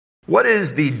What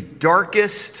is the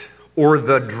darkest or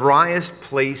the driest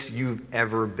place you've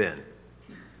ever been?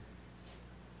 I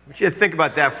want you to think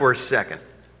about that for a second.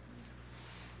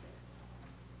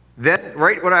 Then,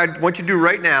 right, what I want you to do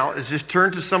right now is just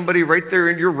turn to somebody right there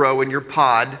in your row, in your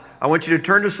pod. I want you to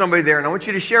turn to somebody there, and I want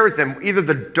you to share with them either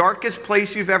the darkest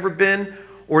place you've ever been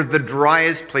or the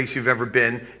driest place you've ever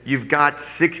been. You've got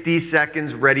 60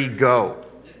 seconds, ready, go.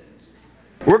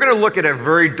 We're going to look at a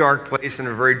very dark place and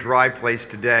a very dry place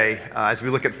today as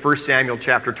we look at 1 Samuel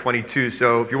chapter 22.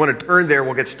 So if you want to turn there,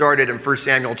 we'll get started in 1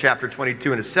 Samuel chapter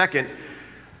 22 in a second.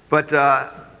 But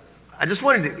I just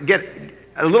wanted to get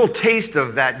a little taste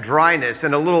of that dryness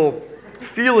and a little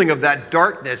feeling of that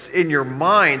darkness in your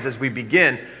minds as we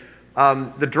begin.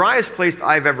 The driest place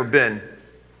I've ever been,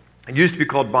 it used to be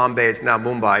called Bombay, it's now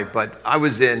Mumbai, but I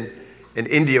was in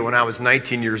India when I was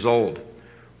 19 years old,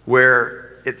 where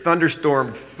it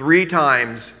thunderstormed 3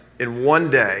 times in one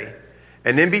day,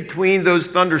 and in between those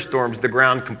thunderstorms, the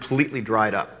ground completely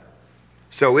dried up.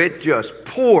 So it just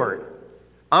poured.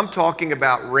 I'm talking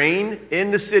about rain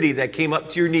in the city that came up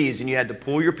to your knees, and you had to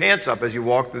pull your pants up as you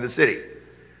walked through the city.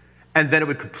 And then it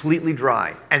would completely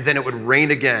dry, and then it would rain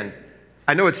again.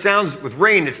 I know it sounds, with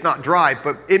rain, it's not dry,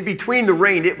 but in between the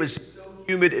rain, it was so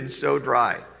humid and so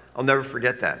dry. I'll never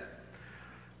forget that.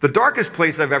 The darkest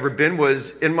place I've ever been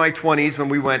was in my 20s when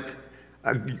we went,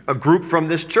 a group from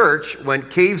this church went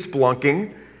cave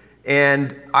spelunking.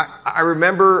 And I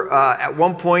remember at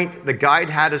one point, the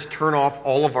guide had us turn off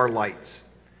all of our lights.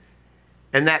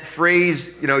 And that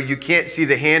phrase, you can't see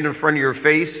the hand in front of your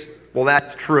face, well,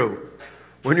 that's true.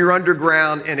 When you're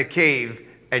underground in a cave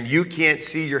and you can't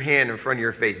see your hand in front of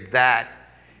your face, that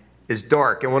is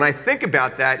dark. And when I think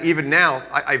about that, even now,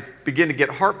 I begin to get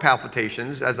heart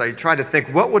palpitations as I try to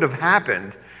think what would have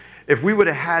happened if we would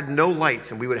have had no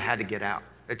lights and we would have had to get out.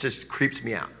 It just creeps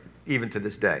me out, even to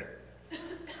this day.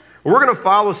 We're going to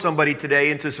follow somebody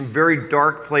today into some very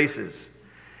dark places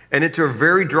and into a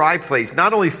very dry place,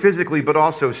 not only physically, but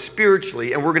also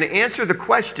spiritually. And we're going to answer the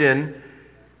question,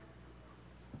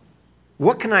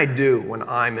 what can I do when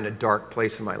I'm in a dark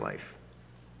place in my life?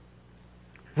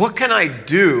 What can I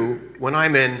do when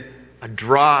I'm in a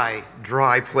dry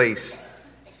place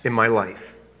in my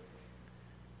life?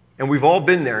 And we've all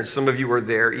been there, and some of you are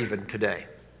there even today.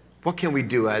 What can we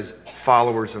do as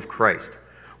followers of Christ?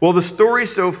 Well, the story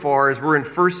so far, as we're in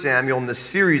 1 Samuel, in the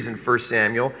series in 1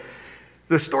 Samuel,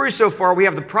 the story so far, we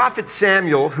have the prophet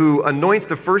Samuel who anoints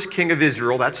the first king of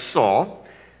Israel, that's Saul,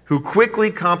 who quickly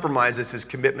compromises his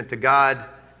commitment to God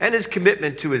and his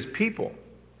commitment to his people.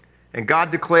 And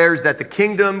God declares that the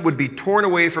kingdom would be torn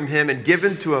away from him and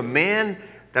given to a man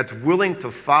that's willing to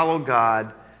follow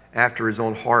God after his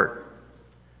own heart.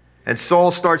 And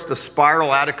Saul starts to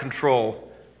spiral out of control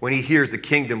when he hears the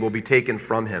kingdom will be taken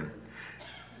from him.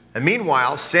 And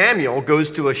meanwhile, Samuel goes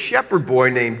to a shepherd boy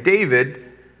named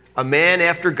David, a man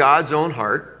after God's own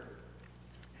heart,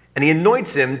 and he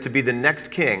anoints him to be the next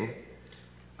king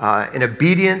in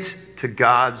obedience to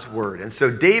God's word. And so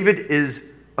David is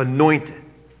anointed.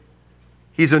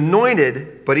 He's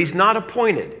anointed, but he's not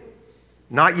appointed.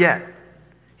 Not yet.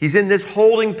 He's in this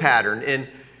holding pattern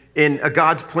in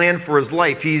God's plan for his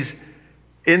life. He's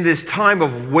in this time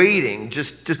of waiting,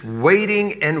 just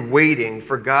waiting and waiting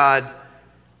for God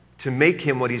to make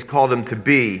him what he's called him to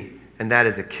be, and that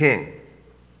is a king.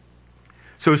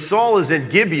 So Saul is in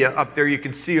Gibeah up there, you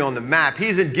can see on the map.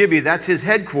 He's in Gibeah, that's his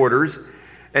headquarters,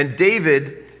 and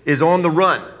David is on the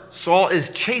run. Saul is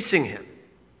chasing him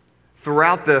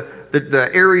throughout the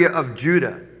area of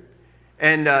Judah.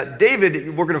 And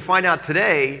David, we're going to find out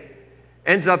today,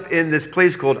 ends up in this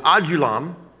place called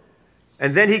Adullam.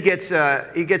 And then he gets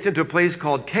into a place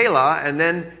called Keilah, and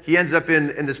then he ends up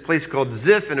in this place called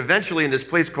Ziph, and eventually in this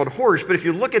place called Horosh. But if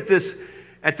you look at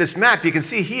this map, you can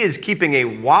see he is keeping a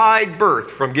wide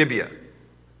berth from Gibeah,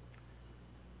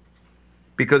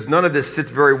 because none of this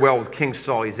sits very well with King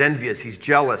Saul. He's envious, he's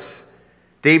jealous.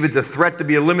 David's a threat to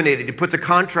be eliminated. He puts a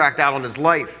contract out on his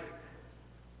life.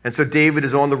 And so David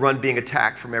is on the run being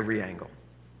attacked from every angle.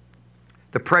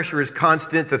 The pressure is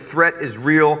constant. The threat is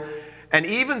real. And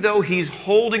even though he's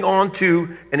holding on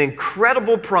to an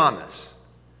incredible promise,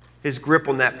 his grip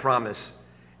on that promise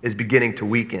is beginning to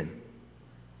weaken.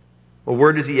 Well,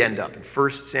 where does he end up? In 1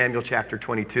 Samuel chapter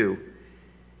 22,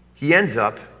 he ends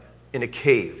up in a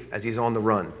cave as he's on the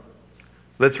run.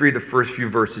 Let's read the first few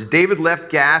verses. David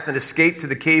left Gath and escaped to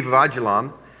the cave of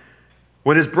Adullam.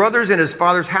 When his brothers and his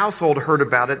father's household heard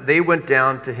about it, they went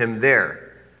down to him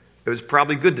there. It was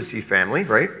probably good to see family,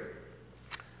 right?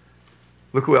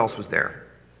 Look who else was there.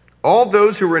 All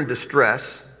those who were in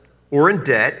distress or in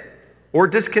debt or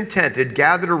discontented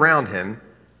gathered around him,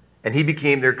 and he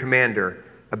became their commander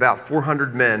about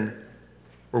 400 men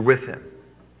were with him.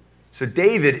 So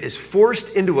David is forced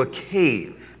into a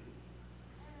cave.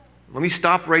 Let me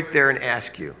stop right there and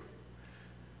ask you,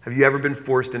 have you ever been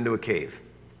forced into a cave?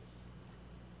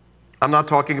 I'm not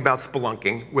talking about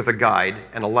spelunking with a guide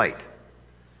and a light.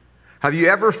 Have you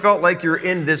ever felt like you're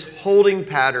in this holding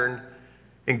pattern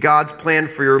in God's plan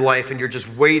for your life and you're just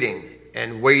waiting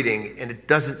and waiting and it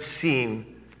doesn't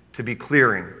seem to be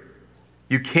clearing?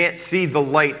 You can't see the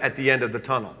light at the end of the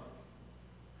tunnel.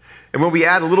 And when we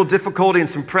add a little difficulty and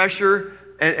some pressure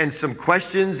and some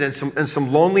questions and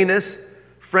some loneliness,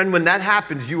 friend, when that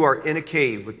happens, you are in a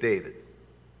cave with David.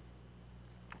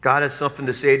 God has something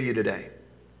to say to you today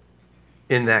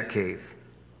in that cave.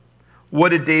 What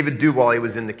did David do while he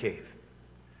was in the cave?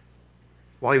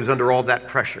 While he was under all that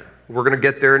pressure? We're going to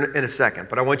get there in a second,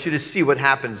 but I want you to see what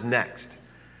happens next.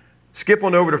 Skip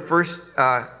on over to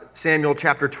 1 Samuel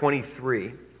chapter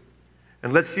 23,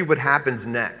 and let's see what happens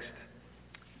next.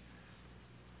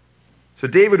 So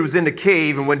David was in the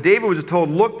cave, and when David was told,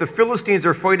 look, the Philistines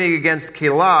are fighting against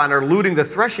Keilah and are looting the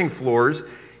threshing floors,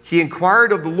 he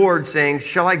inquired of the Lord, saying,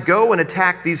 shall I go and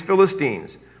attack these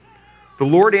Philistines? The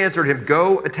Lord answered him,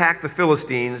 go attack the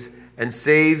Philistines and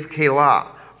save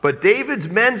Keilah. But David's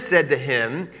men said to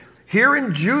him, here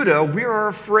in Judah we are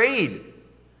afraid.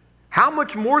 How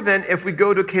much more then if we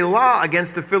go to Keilah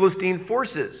against the Philistine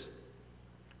forces?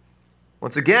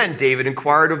 Once again, David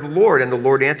inquired of the Lord, and the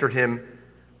Lord answered him,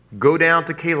 go down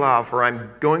to Keilah, for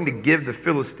I'm going to give the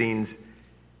Philistines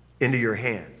into your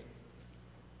hands.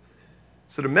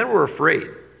 So the men were afraid.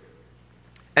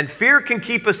 And fear can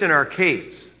keep us in our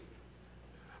caves.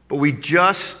 But we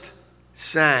just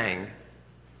sang,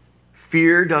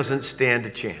 fear doesn't stand a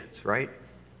chance, right?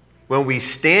 When we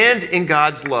stand in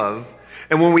God's love,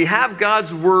 and when we have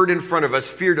God's word in front of us,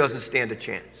 fear doesn't stand a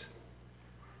chance.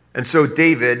 And so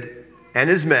David and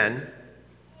his men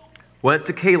went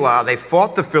to Keilah. They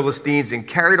fought the Philistines and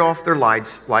carried off their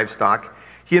livestock.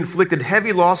 He inflicted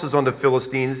heavy losses on the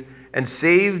Philistines and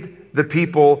saved the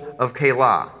people of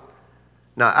Keilah.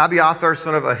 Now, Abiathar,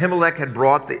 son of Ahimelech, had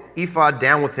brought the ephod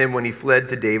down with him when he fled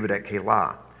to David at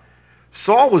Keilah.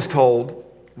 Saul was told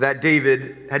that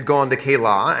David had gone to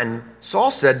Keilah, and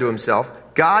Saul said to himself,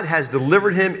 God has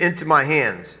delivered him into my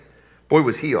hands. Boy,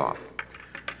 was he off.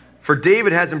 For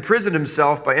David has imprisoned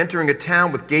himself by entering a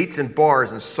town with gates and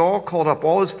bars, and Saul called up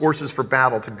all his forces for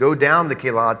battle to go down to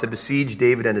Keilah to besiege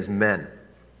David and his men.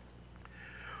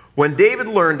 When David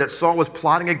learned that Saul was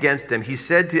plotting against him, he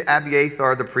said to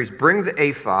Abiathar the priest, bring the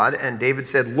ephod. And David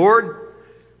said, Lord,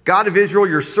 God of Israel,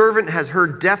 your servant has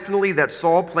heard definitely that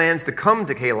Saul plans to come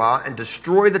to Keilah and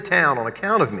destroy the town on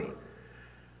account of me.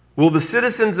 Will the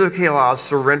citizens of Keilah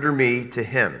surrender me to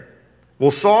him?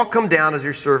 Will Saul come down as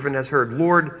your servant has heard?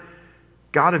 Lord,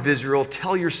 God of Israel,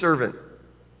 tell your servant.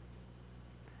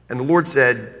 And the Lord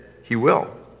said, he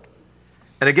will.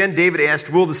 And again, David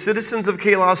asked, will the citizens of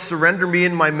Keilah surrender me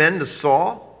and my men to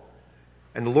Saul?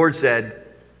 And the Lord said,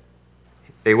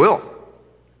 they will.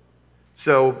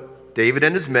 So David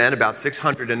and his men, about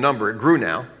 600 in number, it grew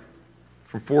now,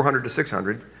 from 400 to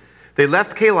 600, they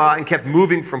left Keilah and kept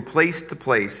moving from place to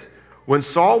place. When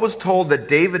Saul was told that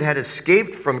David had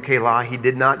escaped from Keilah, he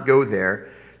did not go there.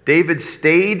 David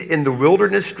stayed in the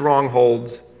wilderness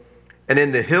strongholds and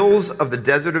in the hills of the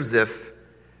desert of Ziph.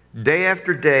 Day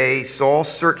after day, Saul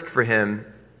searched for him,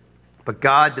 but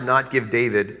God did not give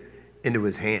David into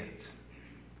his hands.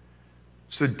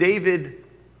 So David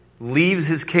leaves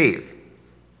his cave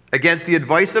against the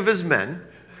advice of his men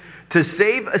to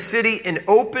save a city in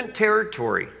open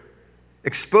territory,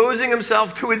 exposing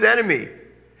himself to his enemy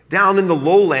down in the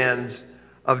lowlands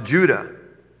of Judah.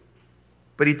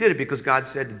 But he did it because God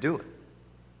said to do it.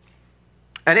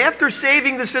 And after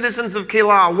saving the citizens of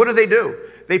Keilah, what do?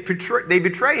 They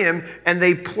betray him, and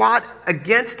they plot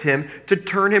against him to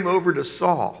turn him over to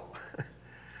Saul.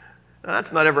 Now,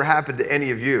 that's not ever happened to any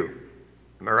of you.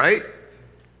 Am I right?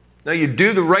 No, you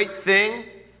do the right thing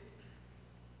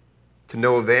to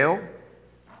no avail.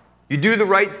 You do the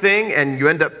right thing, and you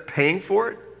end up paying for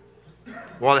it.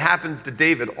 Well, it happens to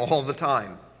David all the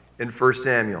time in 1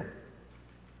 Samuel.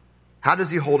 How does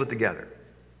he hold it together?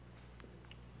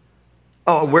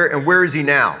 Oh, where is he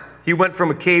now? He went from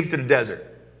a cave to the desert.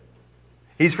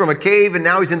 He's from a cave, and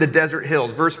now he's in the desert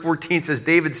hills. Verse 14 says,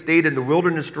 David stayed in the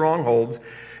wilderness strongholds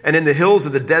and in the hills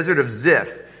of the desert of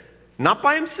Ziph. Not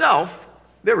by himself.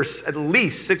 There were at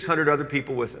least 600 other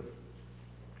people with him.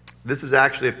 This is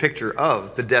actually a picture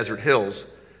of the desert hills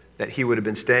that he would have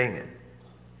been staying in.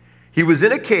 He was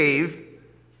in a cave,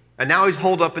 and now he's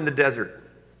holed up in the desert.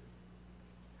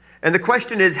 And the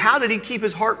question is, how did he keep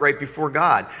his heart right before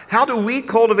God? How do we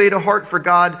cultivate a heart for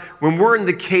God when we're in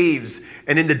the caves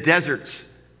and in the deserts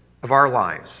of our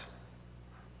lives?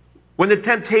 When the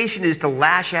temptation is to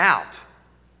lash out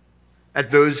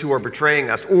at those who are betraying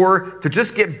us, or to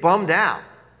just get bummed out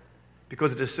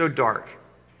because it is so dark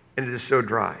and it is so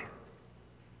dry.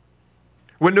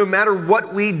 When no matter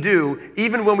what we do,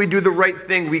 even when we do the right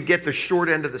thing, we get the short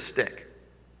end of the stick.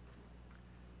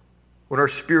 When our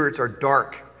spirits are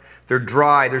dark, they're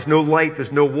dry, there's no light,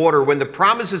 there's no water. When the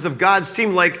promises of God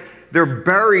seem like they're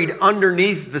buried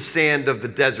underneath the sand of the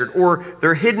desert, or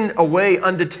they're hidden away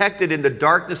undetected in the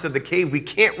darkness of the cave, we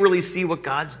can't really see what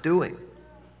God's doing.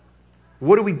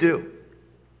 What do we do?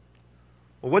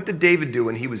 Well, what did David do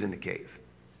when he was in the cave?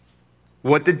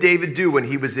 What did David do when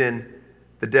he was in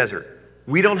the desert?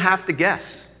 We don't have to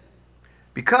guess,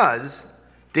 because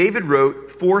David wrote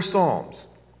 4 psalms.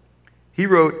 He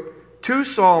wrote 2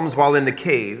 psalms while in the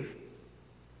cave,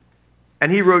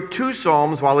 and he wrote 2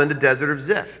 psalms while in the desert of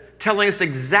Ziph, telling us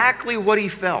exactly what he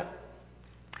felt,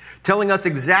 telling us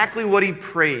exactly what he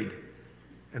prayed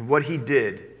and what he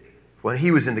did when he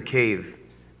was in the cave,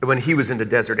 when he was in the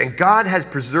desert. And God has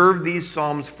preserved these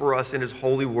psalms for us in his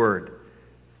holy word,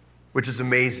 which is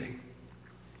amazing,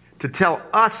 to tell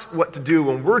us what to do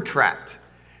when we're trapped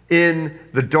in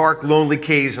the dark, lonely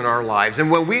caves in our lives,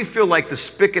 and when we feel like the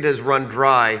spigot has run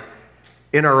dry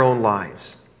in our own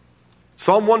lives.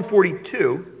 Psalm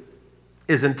 142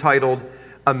 is entitled,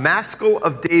 "A Maskil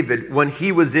of David When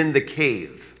He Was in the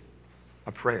Cave,"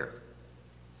 a prayer.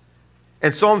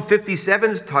 And Psalm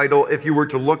 57's title, if you were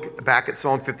to look back at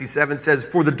Psalm 57, says,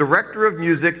 "For the director of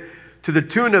music, to the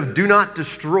tune of Do Not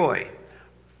Destroy,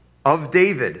 of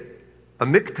David, a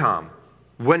miktam,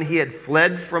 when he had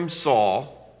fled from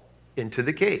Saul into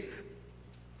the cave."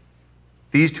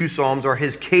 These 2 psalms are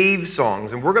his cave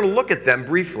songs, and we're going to look at them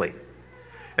briefly.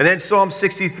 And then Psalm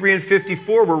 63 and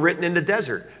 54 were written in the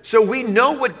desert. So we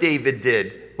know what David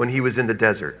did when he was in the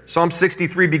desert. Psalm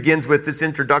 63 begins with this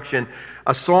introduction,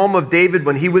 a psalm of David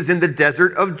when he was in the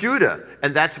desert of Judah,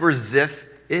 and that's where Ziph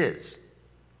is.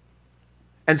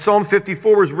 And Psalm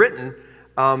 54 was written,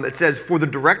 it says, "For the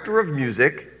director of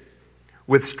music,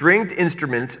 with stringed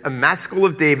instruments, a maskil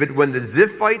of David, when the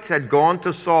Ziphites had gone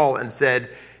to Saul and said,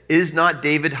 'Is not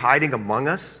David hiding among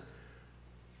us?'"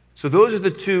 So those are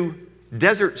the 2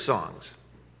 desert songs.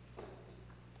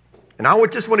 And I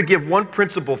just want to give one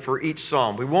principle for each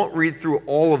psalm. We won't read through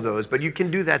all of those, but you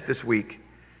can do that this week.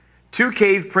 2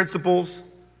 cave principles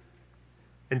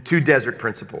and 2 desert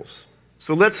principles.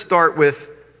 So let's start with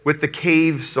the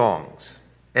cave songs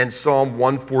and Psalm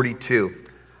 142.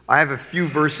 I have a few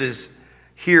verses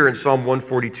here in Psalm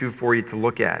 142 for you to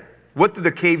look at. What do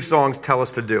the cave songs tell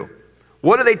us to do?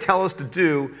 What do they tell us to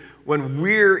do when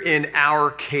we're in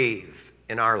our cave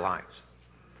in our lives?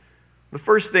 The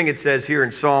first thing it says here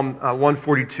in Psalm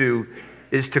 142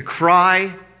 is to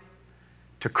cry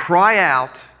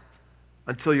out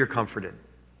until you're comforted.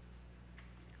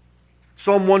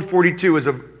 Psalm 142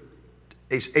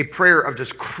 is a prayer of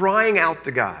just crying out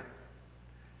to God.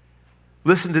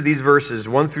 Listen to these verses,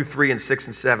 1 through 3 and 6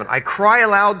 and 7. "I cry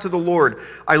aloud to the Lord.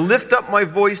 I lift up my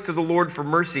voice to the Lord for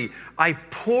mercy. I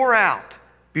pour out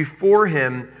before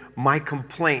him my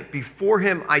complaint. Before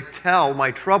him I tell my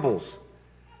troubles.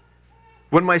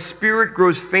 When my spirit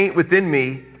grows faint within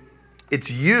me,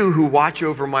 it's you who watch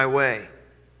over my way.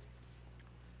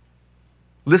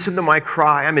 Listen to my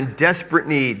cry. I'm in desperate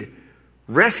need.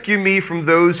 Rescue me from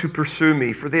those who pursue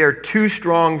me, for they are too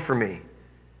strong for me.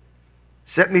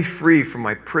 Set me free from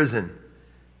my prison,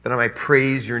 that I might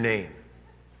praise your name."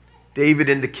 David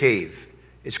in the cave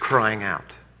is crying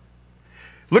out.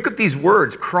 Look at these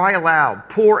words: cry aloud,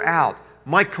 pour out,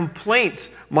 my complaints,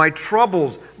 my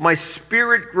troubles, my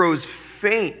spirit grows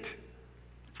faint.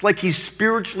 It's like he's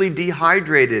spiritually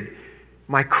dehydrated.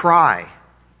 My cry.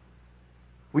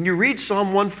 When you read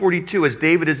Psalm 142 as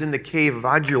David is in the cave of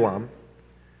Adullam,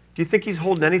 do you think he's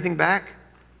holding anything back?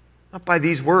 Not by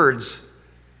these words.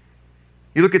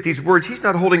 You look at these words, he's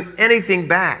not holding anything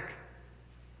back.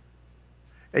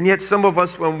 And yet some of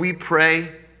us, when we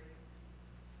pray,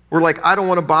 we're like, I don't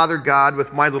want to bother God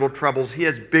with my little troubles. He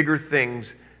has bigger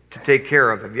things to take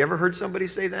care of. Have you ever heard somebody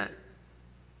say that?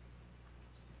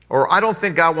 Or, I don't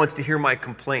think God wants to hear my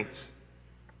complaints.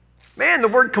 Man, the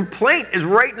word complaint is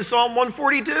right in Psalm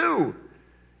 142.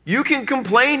 You can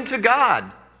complain to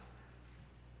God.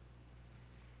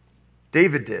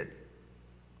 David did.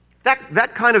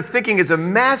 That kind of thinking is a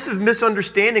massive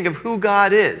misunderstanding of who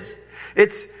God is.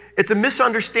 It's a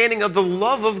misunderstanding of the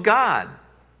love of God.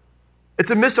 It's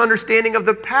a misunderstanding of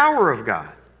the power of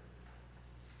God.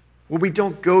 Well, we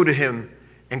don't go to him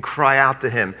and cry out to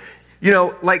him.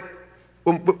 Like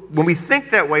when we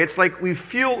think that way, it's like we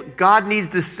feel God needs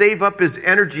to save up his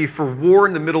energy for war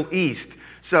in the Middle East.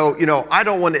 So, I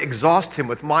don't want to exhaust him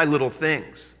with my little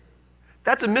things.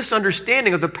 That's a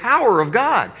misunderstanding of the power of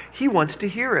God. He wants to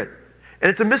hear it. And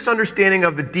it's a misunderstanding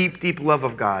of the deep, deep love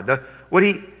of God. The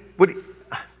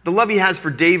love he has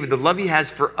for David, the love he has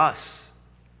for us.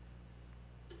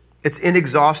 It's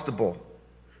inexhaustible.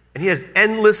 And he has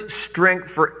endless strength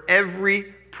for every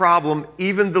problem,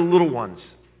 even the little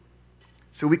ones.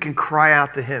 So we can cry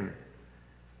out to him.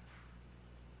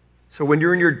 So when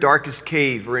you're in your darkest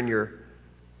cave or in your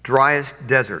driest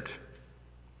desert,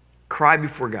 cry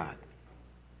before God,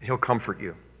 and he'll comfort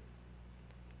you.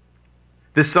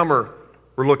 This summer,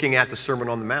 we're looking at the Sermon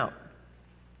on the Mount.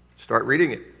 Start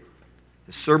reading it.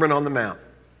 The Sermon on the Mount.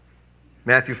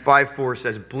 Matthew 5:4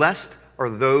 says, "Blessed are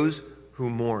those who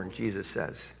mourn," Jesus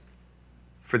says,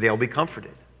 "for they'll be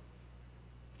comforted."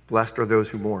 Blessed are those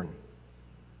who mourn.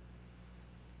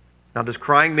 Now, does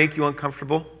crying make you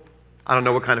uncomfortable? I don't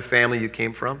know what kind of family you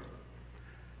came from,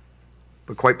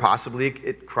 but quite possibly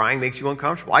crying makes you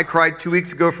uncomfortable. I cried 2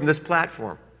 weeks ago from this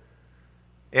platform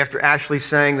after Ashley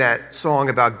sang that song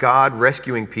about God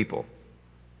rescuing people.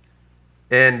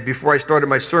 And before I started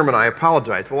my sermon, I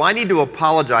apologized. Well, I need to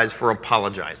apologize for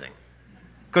apologizing,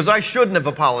 because I shouldn't have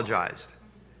apologized.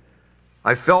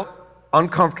 I felt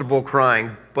uncomfortable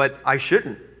crying, but I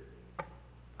shouldn't.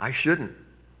 I shouldn't.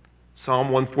 Psalm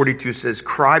 142 says,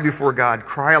 "Cry before God,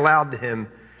 cry aloud to him,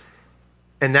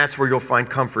 and that's where you'll find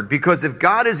comfort." Because if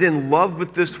God is in love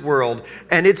with this world,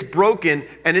 and it's broken,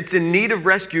 and it's in need of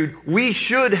rescue, we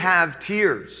should have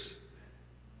tears.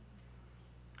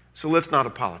 So let's not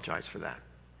apologize for that.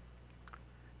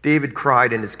 David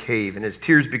cried in his cave, and his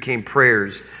tears became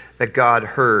prayers that God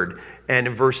heard. And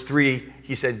in verse 3,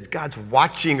 he said, God's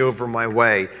watching over my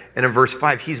way. And in verse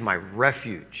 5, he's my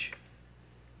refuge.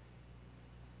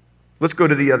 Let's go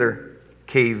to the other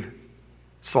cave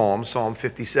psalm, Psalm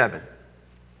 57.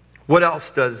 What else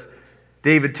does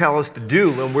David tell us to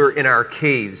do when we're in our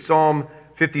caves? Psalm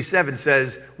 57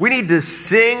 says, we need to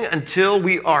sing until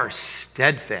we are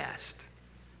steadfast.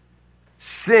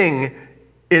 Sing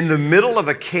in the middle of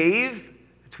a cave.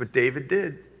 That's what David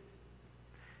did.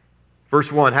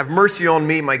 Verse 1, "Have mercy on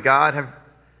me, my God.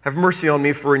 Have mercy on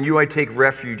me, for in you I take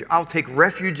refuge. I'll take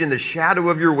refuge in the shadow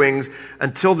of your wings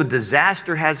until the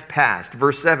disaster has passed."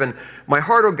 Verse 7, "My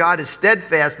heart, O God, is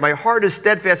steadfast. My heart is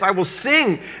steadfast. I will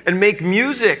sing and make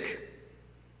music.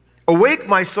 Awake,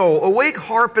 my soul. Awake,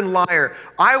 harp and lyre.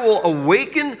 I will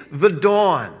awaken the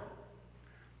dawn."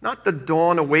 Not the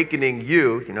dawn awakening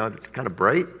you. That's kind of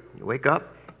bright. You wake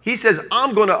up. He says,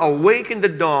 I'm going to awaken the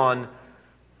dawn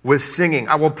with singing.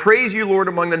 "I will praise you, Lord,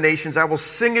 among the nations. I will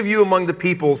sing of you among the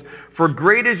peoples. For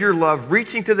great is your love,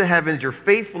 reaching to the heavens. Your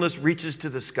faithfulness reaches to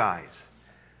the skies."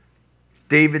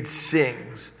 David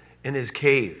sings in his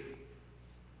cave.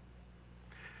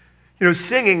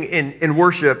 Singing in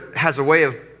worship has a way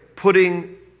of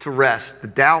putting to rest the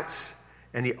doubts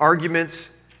and the arguments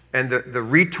and the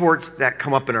retorts that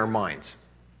come up in our minds.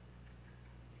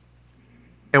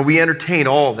 And we entertain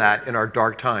all of that in our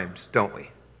dark times, don't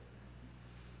we?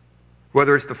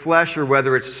 Whether it's the flesh or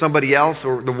whether it's somebody else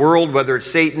or the world, whether it's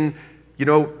Satan,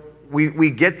 we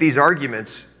get these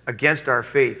arguments against our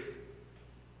faith,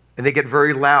 and they get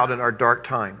very loud in our dark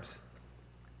times.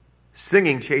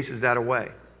 Singing chases that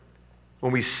away.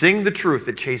 When we sing the truth,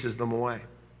 it chases them away.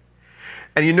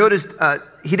 And you noticed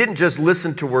he didn't just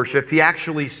listen to worship, he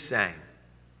actually sang.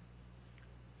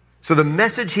 So the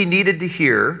message he needed to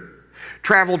hear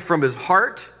traveled from his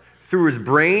heart through his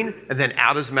brain and then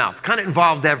out his mouth. Kind of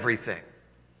involved everything.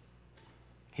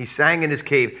 He sang in his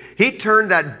cave. He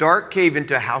turned that dark cave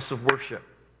into a house of worship.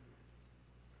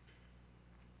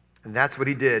 And that's what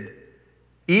he did.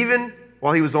 Even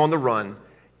while he was on the run,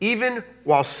 even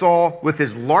while Saul with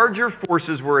his larger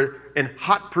forces were in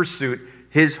hot pursuit,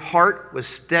 his heart was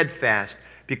steadfast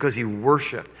because he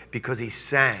worshiped, because he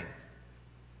sang.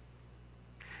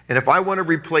 And if I want to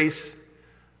replace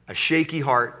a shaky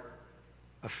heart,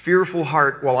 a fearful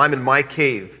heart while I'm in my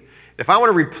cave, if I want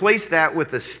to replace that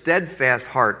with a steadfast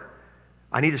heart,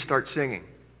 I need to start singing.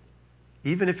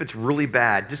 Even if it's really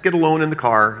bad, just get alone in the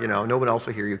car, no one else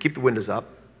will hear you. Keep the windows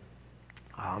up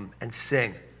and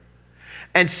sing.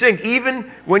 And sing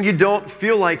even when you don't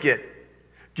feel like it.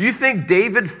 Do you think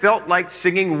David felt like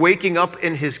singing, waking up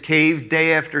in his cave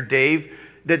day after day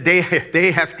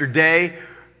after day,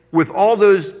 with all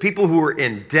those people who were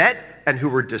in debt and who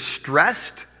were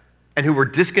distressed and who were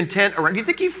discontent around? Do you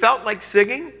think he felt like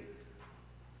singing?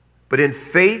 But in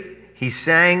faith, he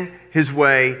sang his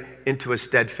way into a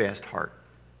steadfast heart.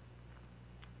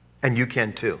 And you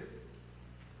can too.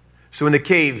 So in the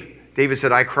cave, David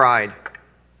said, I cried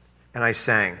and I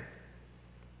sang.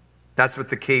 That's what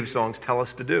the cave songs tell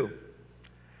us to do.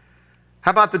 How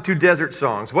about the two desert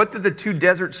songs? What do the two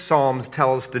desert psalms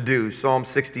tell us to do? Psalm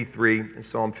 63 and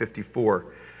Psalm 54.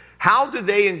 How do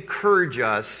they encourage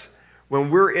us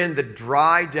when we're in the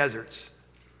dry deserts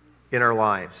in our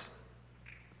lives?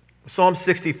 Psalm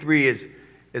 63 is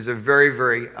a very,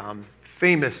 very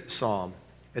famous psalm.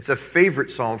 It's a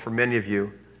favorite psalm for many of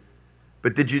you.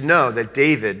 But did you know that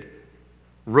David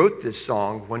wrote this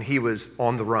song when he was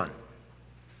on the run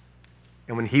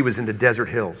and when he was in the desert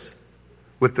hills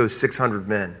with those 600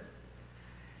 men?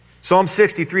 Psalm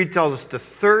 63 tells us to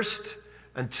thirst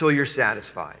until you're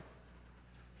satisfied.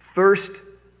 Thirst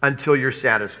until you're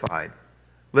satisfied.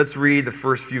 Let's read the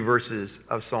first few verses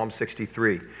of Psalm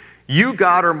 63. You,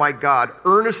 God, are my God.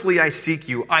 Earnestly I seek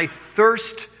you. I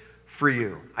thirst for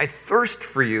you. I thirst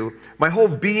for you. My whole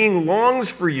being longs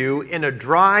for you in a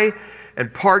dry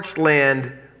and parched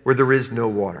land where there is no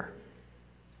water.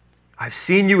 I've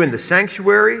seen you in the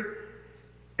sanctuary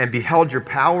and beheld your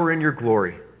power and your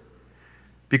glory.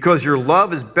 Because your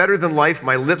love is better than life,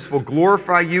 my lips will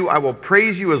glorify you. I will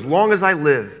praise you as long as I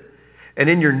live. And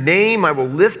in your name I will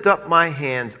lift up my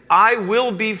hands. I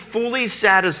will be fully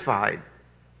satisfied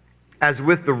as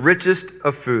with the richest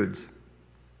of foods.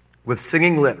 With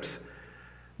singing lips,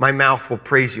 my mouth will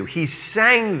praise you. He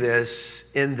sang this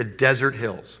in the desert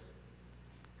hills.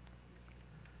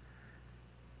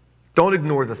 Don't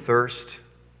ignore the thirst.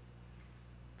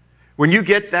 When you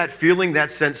get that feeling,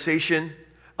 that sensation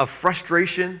of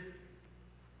frustration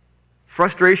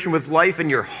with life and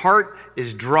your heart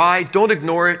is dry, don't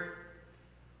ignore it.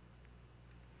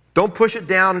 Don't push it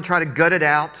down and try to gut it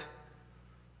out.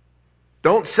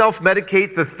 Don't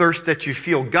self-medicate the thirst that you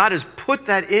feel. God has put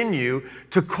that in you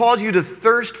to cause you to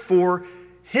thirst for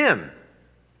Him.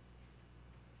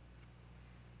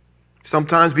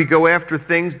 Sometimes we go after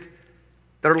things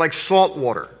that are like salt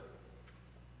water.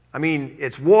 I mean,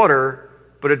 it's water,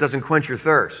 but it doesn't quench your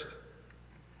thirst.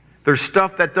 There's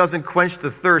stuff that doesn't quench the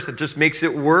thirst, it just makes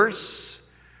it worse.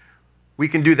 We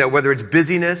can do that, whether it's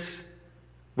busyness,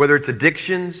 whether it's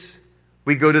addictions.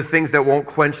 We go to things that won't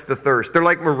quench the thirst. They're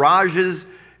like mirages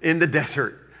in the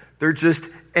desert. They're just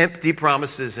empty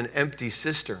promises and empty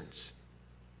cisterns.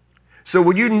 So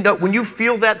when you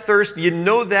feel that thirst, you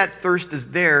know that thirst is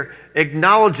there,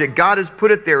 acknowledge it. God has put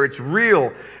it there. It's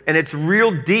real, and it's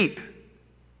real deep.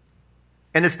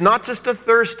 And it's not just a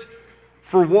thirst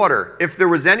for water. If there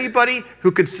was anybody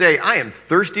who could say, I am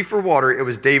thirsty for water, it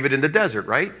was David in the desert,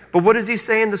 right? But what does he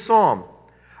say in the psalm?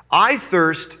 I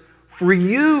thirst for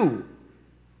you.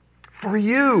 For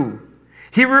you.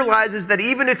 He realizes that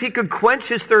even if he could quench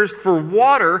his thirst for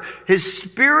water, his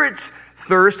spirit's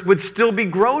thirst would still be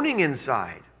groaning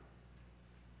inside.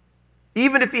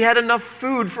 Even if he had enough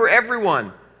food for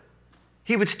everyone,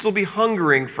 he would still be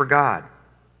hungering for God.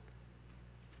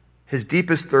 His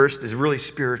deepest thirst is really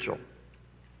spiritual.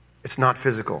 It's not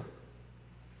physical.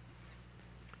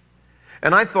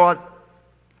 And I thought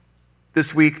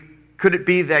this week, could it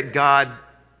be that God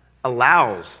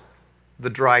allows the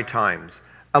dry times,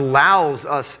 allows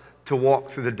us to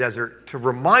walk through the desert to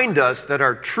remind us that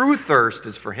our true thirst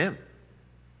is for Him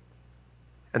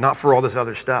and not for all this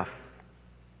other stuff?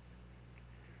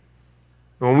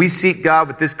 When we seek God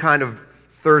with this kind of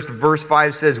thirst, verse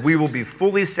 5 says, we will be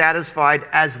fully satisfied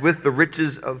as with the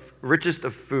richest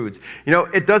of foods. You know,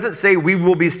 it doesn't say we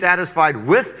will be satisfied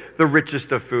with the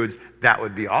richest of foods. That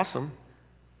would be awesome.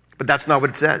 But that's not what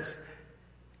it says.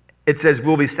 It says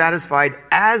we'll be satisfied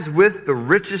as with the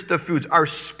richest of foods. Our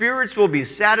spirits will be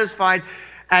satisfied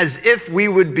as if we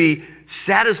would be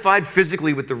satisfied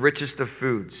physically with the richest of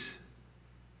foods.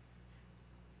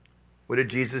 What did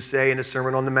Jesus say in the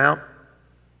Sermon on the Mount?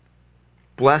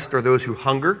 Blessed are those who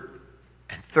hunger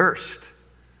and thirst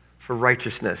for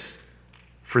righteousness,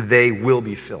 for they will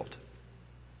be filled.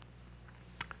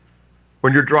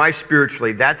 When you're dry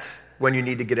spiritually, that's when you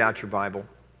need to get out your Bible.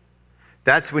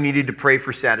 That's when you need to pray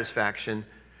for satisfaction.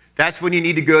 That's when you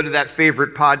need to go to that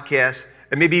favorite podcast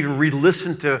and maybe even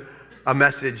re-listen to a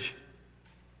message.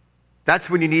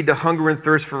 That's when you need to hunger and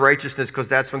thirst for righteousness, because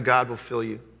that's when God will fill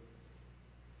you.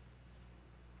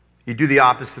 You do the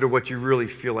opposite of what you really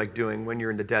feel like doing when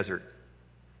you're in the desert.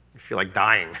 You feel like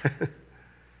dying.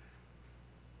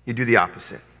 You do the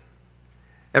opposite.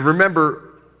 And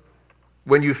remember,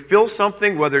 when you fill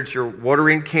something, whether it's your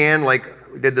watering can like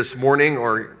we did this morning,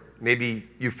 or maybe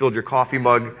you filled your coffee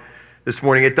mug this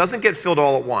morning, it doesn't get filled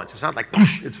all at once. It's not like,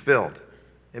 poosh, it's filled.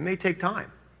 It may take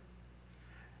time.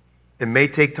 It may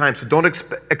take time. So don't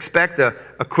expect a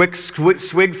quick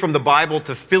swig from the Bible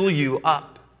to fill you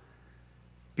up.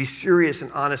 Be serious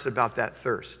and honest about that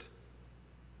thirst.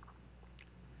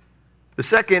 The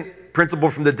second principle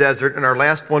from the desert, and our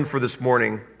last one for this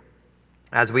morning,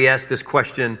 as we ask this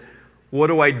question, what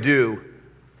do I do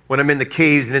when I'm in the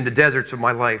caves and in the deserts of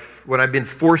my life, when I've been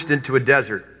forced into a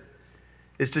desert,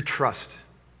 is to trust.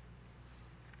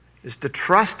 Is to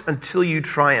trust until you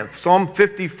triumph. Psalm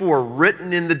 54,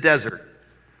 written in the desert.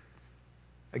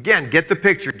 Again, get the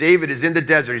picture. David is in the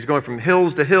desert. He's going from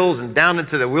hills to hills and down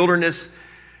into the wilderness,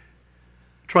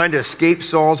 trying to escape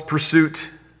Saul's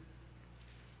pursuit.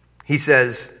 He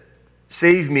says,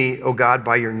 "Save me, O God,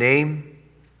 by your name.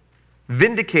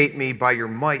 Vindicate me by your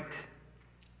might.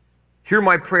 Hear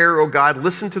my prayer, O God.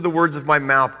 Listen to the words of my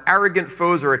mouth. Arrogant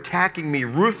foes are attacking me.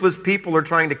 Ruthless people are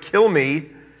trying to kill me."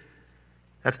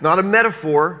 That's not a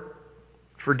metaphor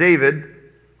for David.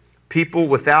 People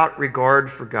without regard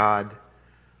for God.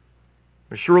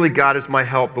 Surely God is my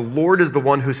help. The Lord is the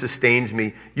one who sustains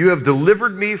me. You have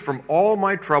delivered me from all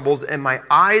my troubles, and my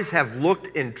eyes have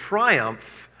looked in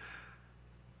triumph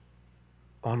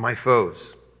on my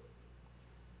foes.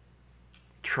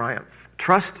 Triumph.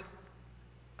 Trust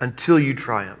until you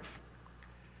triumph.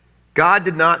 God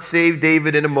did not save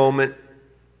David in a moment.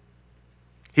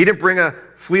 He didn't bring a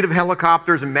fleet of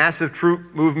helicopters and massive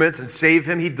troop movements and save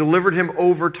him. He delivered him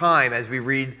over time, as we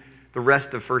read the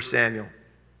rest of 1 Samuel.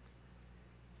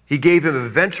 He gave him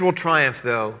eventual triumph,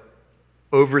 though,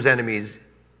 over his enemies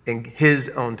in his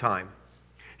own time.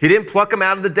 He didn't pluck him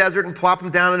out of the desert and plop him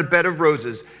down in a bed of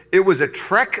roses. It was a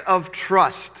trek of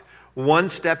trust, one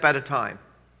step at a time,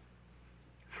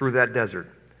 through that desert.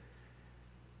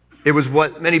 It was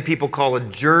what many people call a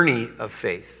journey of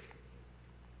faith.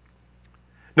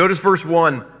 Notice verse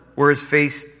 1, where his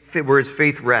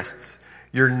faith rests.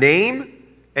 Your name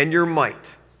and your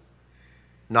might.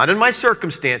 Not in my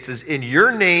circumstances, in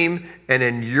your name and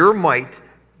in your might,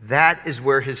 that is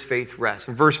where his faith rests.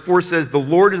 And verse 4 says, the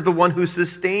Lord is the one who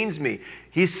sustains me.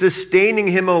 He's sustaining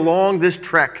him along this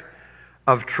trek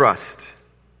of trust.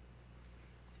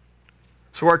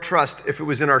 So our trust, if it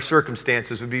was in our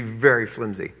circumstances, would be very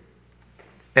flimsy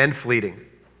and fleeting.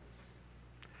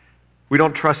 We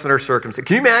don't trust in our circumstances.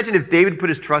 Can you imagine if David put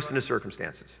his trust in his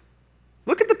circumstances?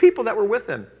 Look at the people that were with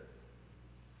him.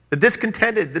 The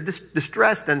discontented, the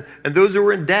distressed, and those who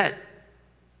were in debt.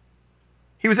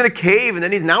 He was in a cave, and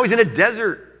then now he's in a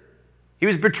desert. He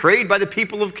was betrayed by the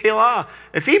people of Keilah.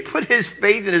 If he put his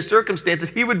faith in his circumstances,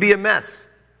 he would be a mess.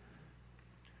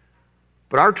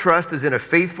 But our trust is in a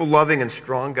faithful, loving, and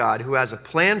strong God who has a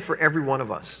plan for every one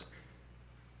of us.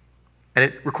 And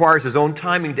it requires his own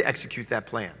timing to execute that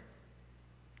plan.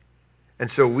 And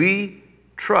so we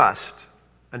trust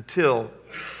until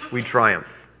we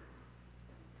triumph.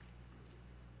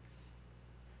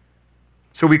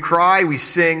 So we cry, we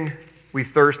sing, we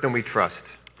thirst, and we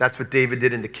trust. That's what David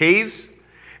did in the caves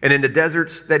and in the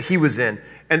deserts that he was in.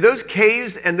 And those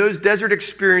caves and those desert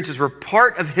experiences were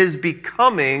part of his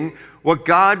becoming what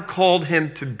God called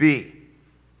him to be.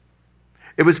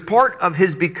 It was part of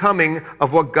his becoming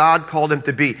of what God called him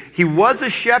to be. He was a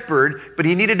shepherd, but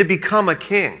he needed to become a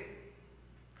king.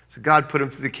 So God put him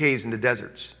through the caves and the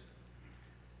deserts.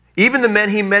 Even the men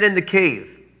he met in the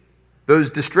cave,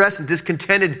 those distressed and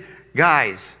discontented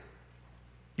guys,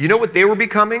 you know what they were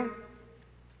becoming?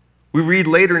 We read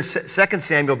later in 2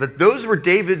 Samuel that those were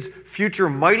David's future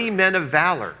mighty men of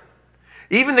valor.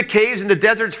 Even the caves and the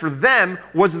deserts for them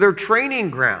was their training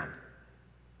ground,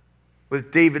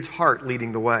 with David's heart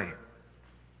leading the way.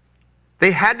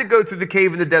 They had to go through the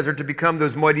cave and the desert to become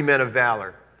those mighty men of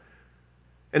valor.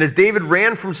 And as David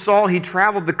ran from Saul, he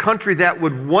traveled the country that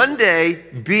would one day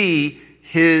be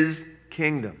his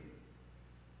kingdom.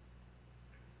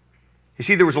 You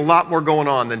see, there was a lot more going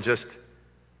on than just,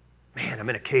 man, I'm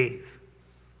in a cave.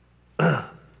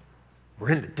 We're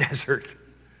in the desert.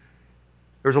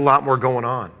 There's a lot more going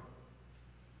on.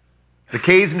 The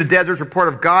caves and the deserts were part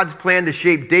of God's plan to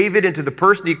shape David into the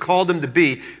person he called him to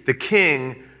be, the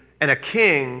king, and a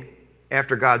king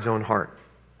after God's own heart.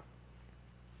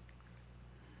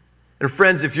 And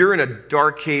friends, if you're in a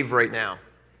dark cave right now,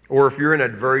 or if you're in a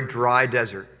very dry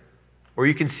desert, or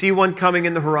you can see one coming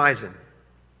in the horizon,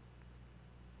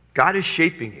 God is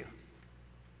shaping you.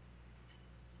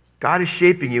 God is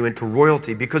shaping you into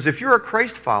royalty, because if you're a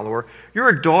Christ follower, you're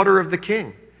a daughter of the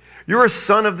King. You're a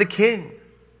son of the King.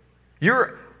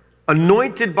 You're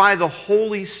anointed by the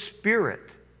Holy Spirit.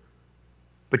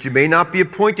 But you may not be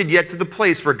appointed yet to the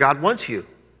place where God wants you.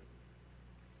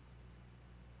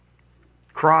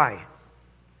 Cry.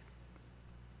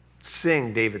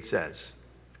 Sing, David says.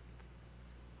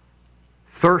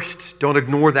 Thirst. Don't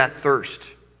ignore that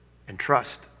thirst. And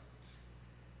trust.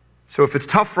 So if it's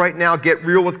tough right now, get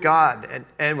real with God.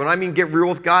 And when I mean get real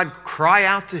with God, cry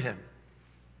out to him.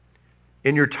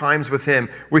 in your times with him,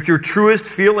 with your truest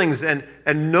feelings, and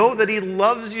know that he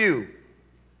loves you,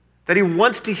 that he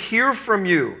wants to hear from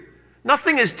you.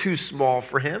 Nothing is too small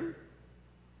for him.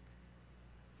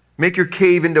 Make your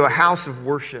cave into a house of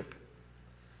worship.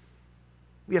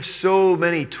 We have so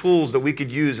many tools that we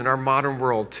could use in our modern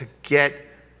world to get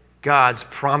God's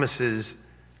promises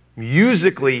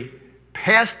musically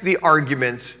past the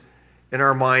arguments in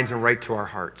our minds and right to our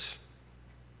hearts.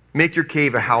 Make your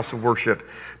cave a house of worship.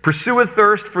 Pursue a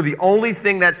thirst for the only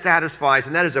thing that satisfies,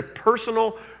 and that is a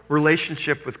personal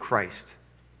relationship with Christ.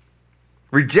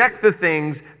 Reject the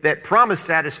things that promise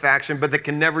satisfaction but that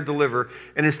can never deliver,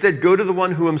 and instead go to the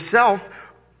one who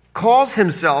himself calls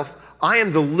himself, I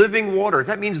am the living water.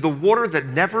 That means the water that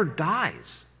never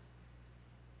dies.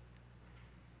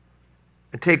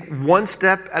 And take one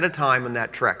step at a time on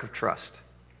that trek of trust.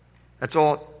 That's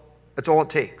all it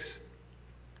takes.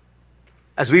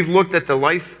 As we've looked at the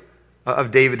life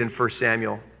of David in 1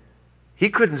 Samuel, he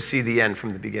couldn't see the end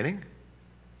from the beginning.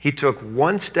 He took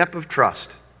one step of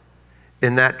trust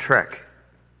in that trek,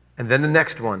 and then the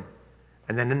next one,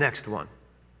 and then the next one.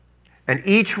 And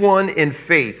each one in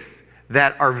faith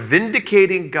that are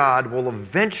vindicating God will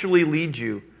eventually lead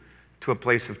you to a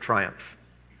place of triumph.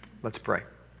 Let's pray.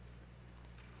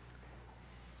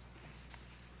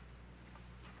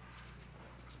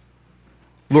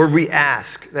 Lord, we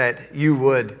ask that you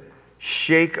would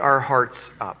shake our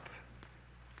hearts up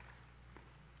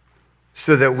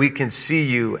so that we can see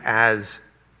you as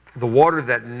the water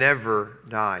that never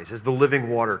dies, as the living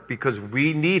water, because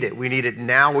we need it. We need it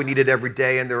now. We need it every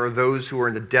day. And there are those who are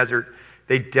in the desert.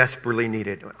 They desperately need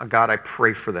it. God, I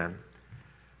pray for them.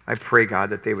 I pray, God,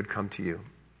 that they would come to you.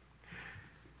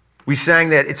 We sang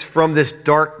that it's from this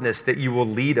darkness that you will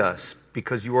lead us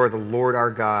because you are the Lord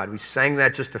our God. We sang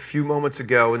that just a few moments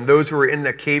ago. And those who are in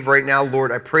the cave right now,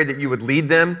 Lord, I pray that you would lead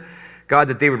them. God,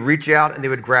 that they would reach out and they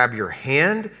would grab your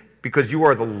hand because you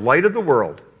are the light of the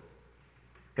world.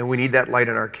 And we need that light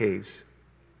in our caves.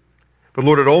 But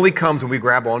Lord, it only comes when we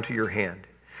grab onto your hand.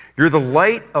 You're the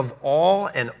light of all,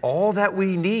 and all that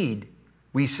we need,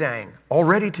 we sang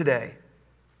already today.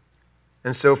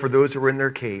 And so for those who are in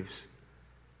their caves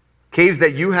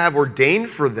that you have ordained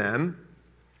for them,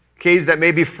 caves that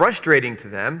may be frustrating to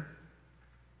them,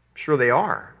 I'm sure they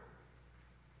are.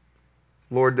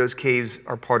 Lord, those caves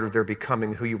are part of their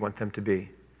becoming who you want them to be,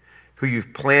 who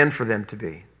you've planned for them to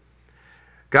be.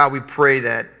 God, we pray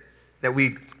that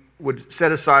we would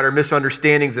set aside our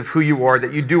misunderstandings of who you are,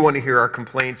 that you do want to hear our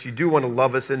complaints, you do want to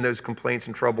love us in those complaints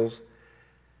and troubles.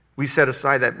 We set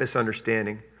aside that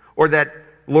misunderstanding. Or that,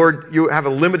 Lord, you have a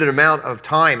limited amount of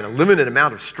time and a limited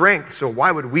amount of strength, so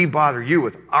why would we bother you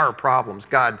with our problems?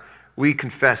 God, we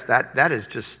confess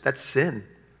that's sin.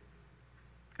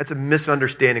 That's a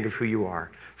misunderstanding of who you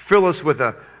are. Fill us with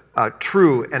a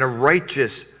true and a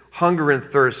righteous hunger and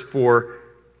thirst for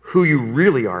who you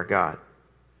really are, God.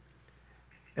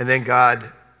 And then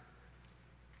God,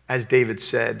 as David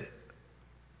said,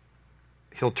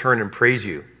 he'll turn and praise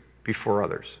you before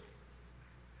others.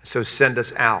 So send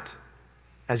us out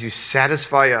as you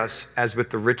satisfy us as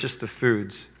with the richest of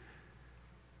foods,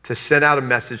 to send out a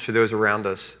message to those around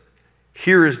us.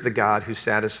 Here is the God who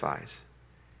satisfies.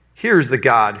 Here is the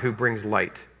God who brings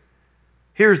light.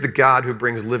 Here is the God who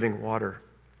brings living water.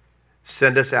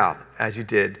 Send us out as you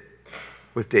did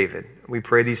with David. We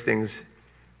pray these things,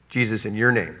 Jesus, in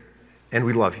your name, and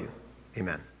we love you.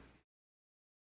 Amen.